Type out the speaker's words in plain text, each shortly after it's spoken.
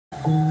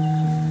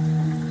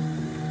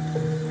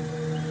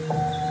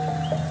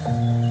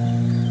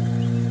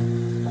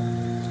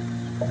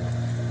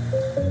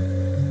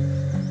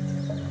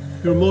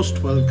You're most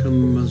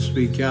welcome as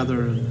we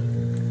gather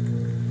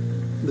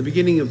in the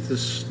beginning of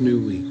this new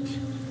week.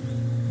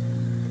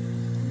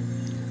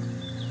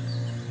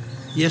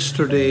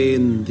 Yesterday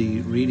in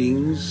the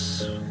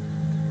readings,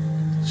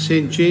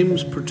 St.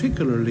 James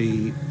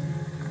particularly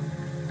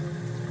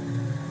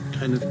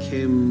kind of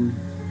came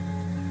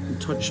and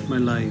touched my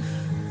life.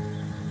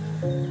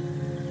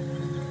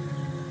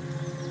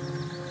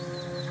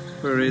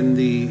 We're in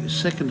the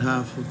second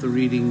half of the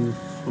reading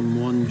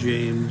from 1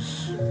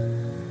 James,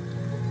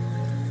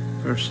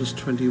 verses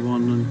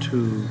 21 and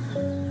 2.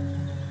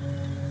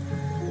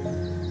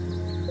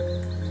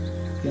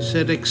 He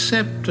said,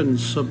 "Accept and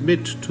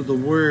submit to the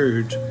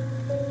word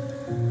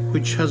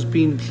which has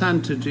been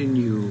planted in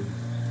you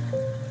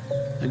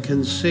and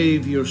can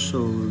save your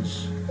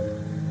souls.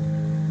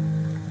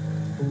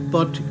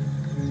 But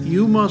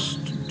you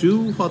must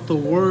do what the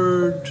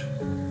word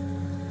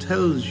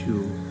tells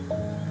you,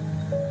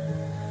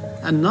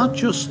 and not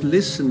just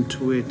listen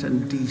to it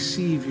and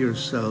deceive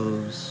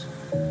yourselves."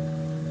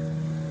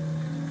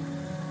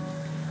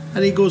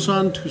 And he goes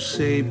on to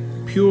say,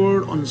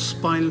 "Pure,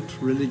 unspotted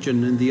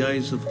religion in the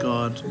eyes of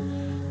God,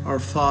 our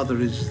Father,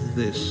 is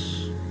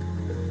this: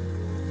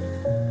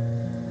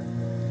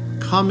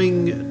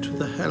 coming to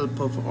the help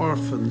of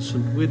orphans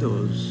and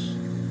widows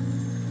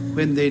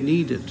when they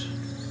need it,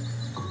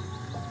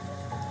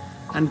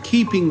 and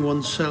keeping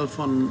oneself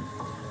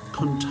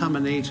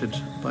uncontaminated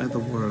by the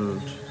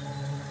world."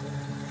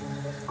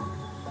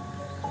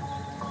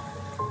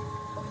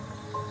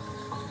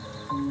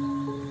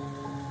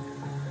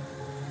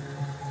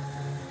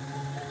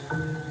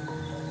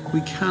 We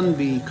can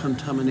be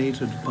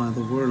contaminated by the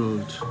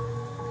world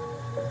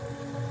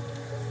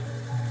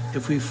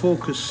if we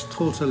focus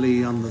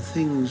totally on the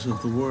things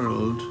of the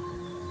world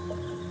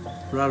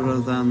rather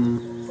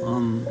than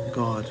on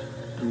God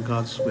and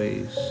God's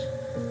ways.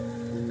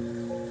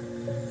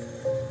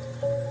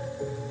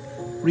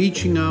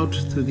 Reaching out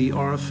to the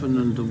orphan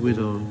and the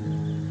widow,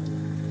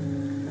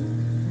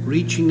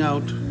 reaching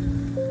out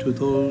to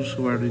those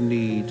who are in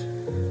need,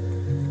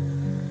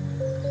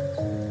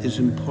 is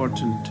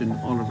important in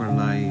all of our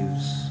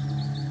lives.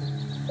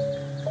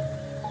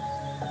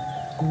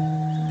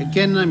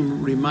 Again,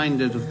 I'm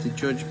reminded of the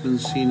judgment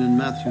scene in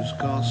Matthew's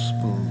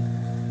Gospel.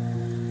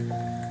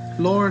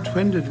 "Lord,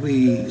 when did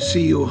we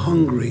see you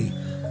hungry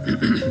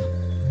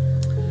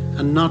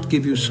and not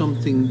give you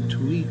something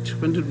to eat?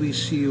 When did we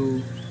see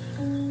you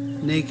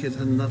naked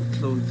and not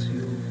clothe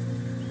you?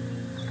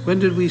 When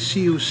did we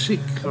see you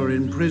sick or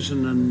in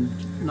prison and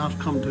not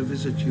come to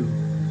visit you?"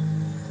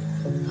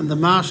 And the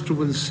Master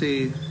will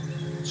say,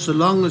 "So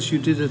long as you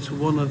did it to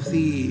one of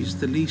these,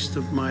 the least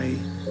of my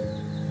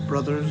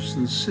brothers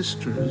and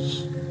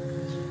sisters,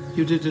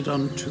 you did it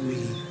unto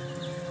me."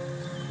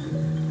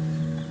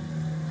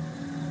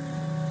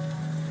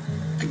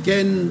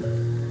 Again,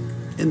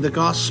 in the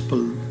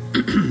Gospel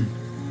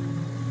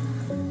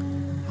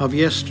of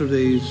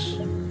yesterday's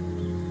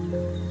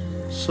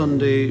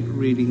Sunday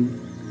reading,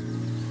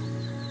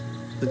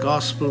 the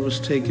Gospel was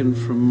taken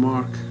from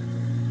Mark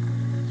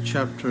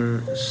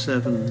chapter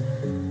 7,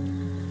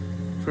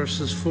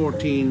 verses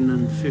 14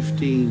 and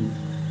 15,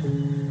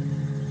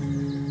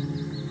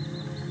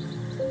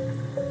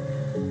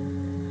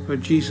 where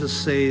Jesus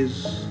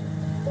says,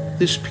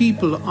 "This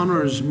people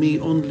honors me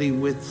only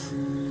with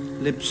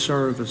lip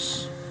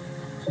service,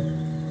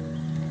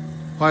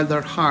 while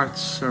their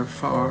hearts are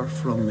far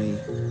from me.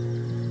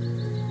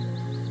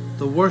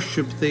 The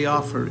worship they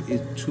offer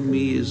it to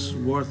me is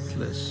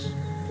worthless.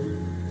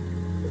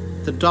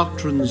 The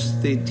doctrines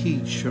they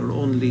teach are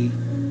only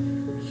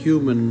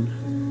human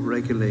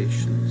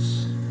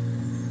regulations."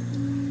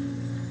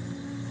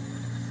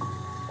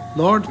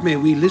 Lord, may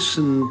we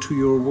listen to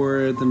your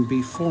word and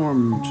be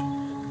formed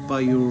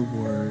by your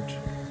word.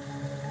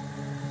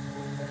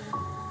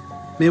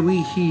 May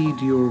we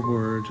heed your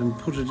word and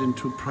put it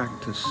into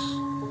practice.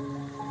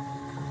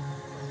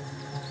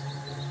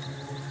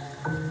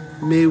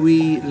 May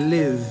we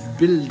live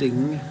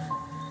building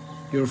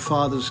your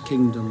Father's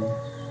kingdom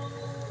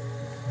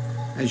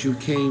as you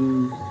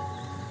came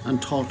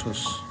and taught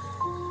us,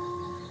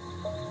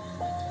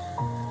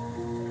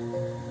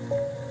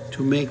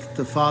 to make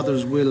the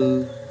Father's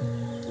will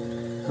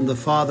and the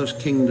Father's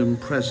kingdom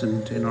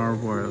present in our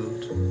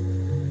world.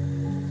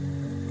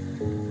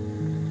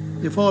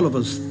 If all of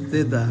us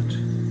did that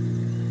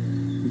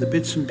in the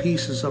bits and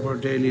pieces of our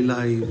daily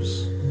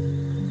lives,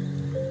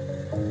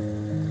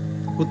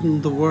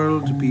 wouldn't the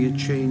world be a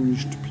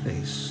changed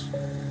place?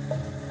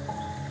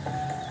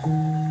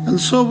 And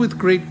so with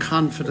great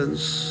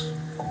confidence,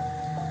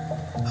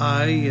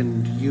 I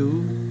and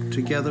you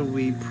together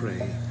we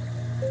pray.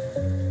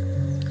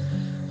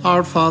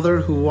 Our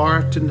Father, who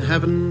art in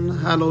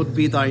heaven, hallowed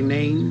be thy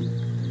name.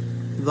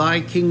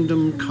 Thy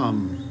kingdom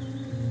come.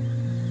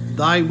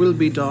 Thy will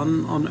be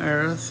done on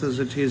earth as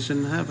it is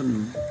in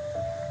heaven.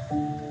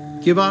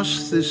 Give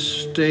us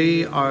this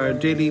day our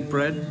daily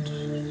bread,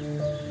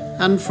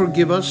 and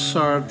forgive us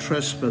our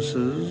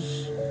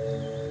trespasses,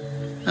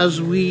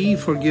 as we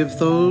forgive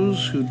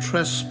those who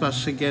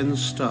trespass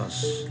against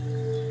us.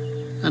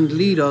 and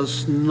lead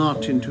us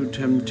not into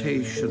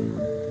temptation,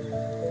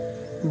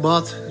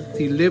 but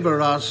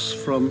deliver us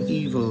from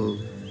evil.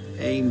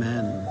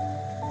 Amen.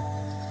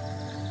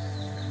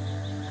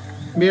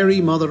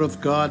 Mary, Mother of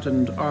God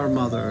and our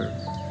Mother,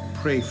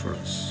 pray for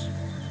us.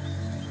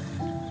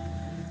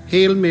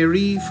 Hail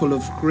Mary, full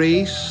of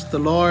grace, the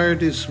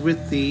Lord is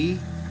with thee.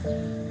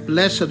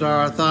 Blessed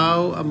art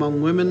thou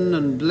among women,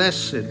 and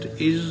blessed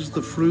is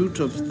the fruit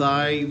of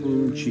thy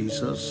womb,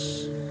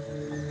 Jesus.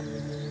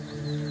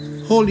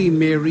 Holy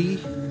Mary,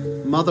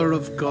 Mother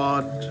of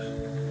God,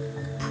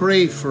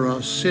 pray for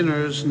us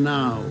sinners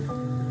now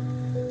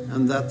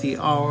and at the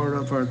hour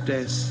of our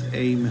death.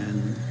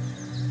 Amen.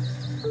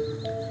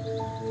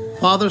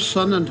 Father,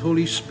 Son, and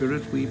Holy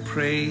Spirit, we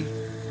pray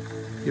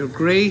your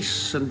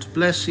grace and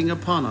blessing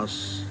upon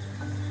us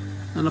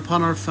and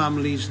upon our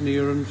families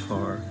near and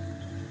far.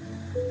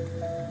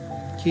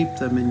 Keep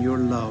them in your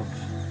love.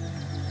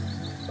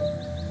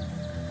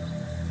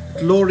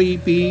 Glory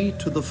be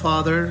to the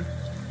Father,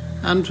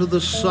 and to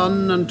the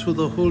Son, and to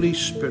the Holy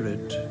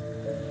Spirit,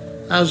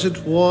 as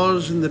it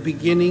was in the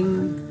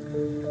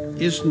beginning,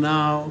 is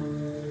now,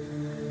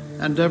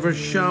 and ever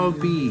shall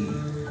be,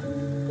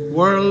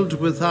 world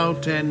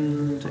without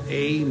end.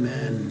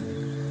 Amen.